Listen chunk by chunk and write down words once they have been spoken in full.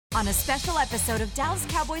on a special episode of Dallas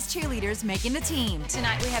Cowboys Cheerleaders Making the Team.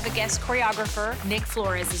 Tonight we have a guest choreographer. Nick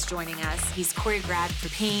Flores is joining us. He's choreographed for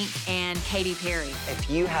Pink and Katy Perry. If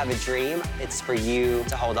you have a dream, it's for you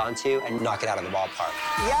to hold on to and knock it out of the ballpark.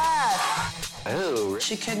 Yes! Oh.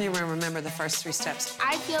 She couldn't even remember the first 3 steps.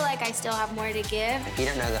 I feel like I still have more to give. If you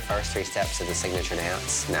don't know the first 3 steps of the signature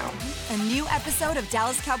dance, no. A new episode of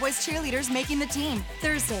Dallas Cowboys Cheerleaders Making the Team,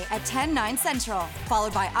 Thursday at 10, 9 Central,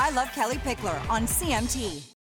 followed by I Love Kelli Pickler on CMT.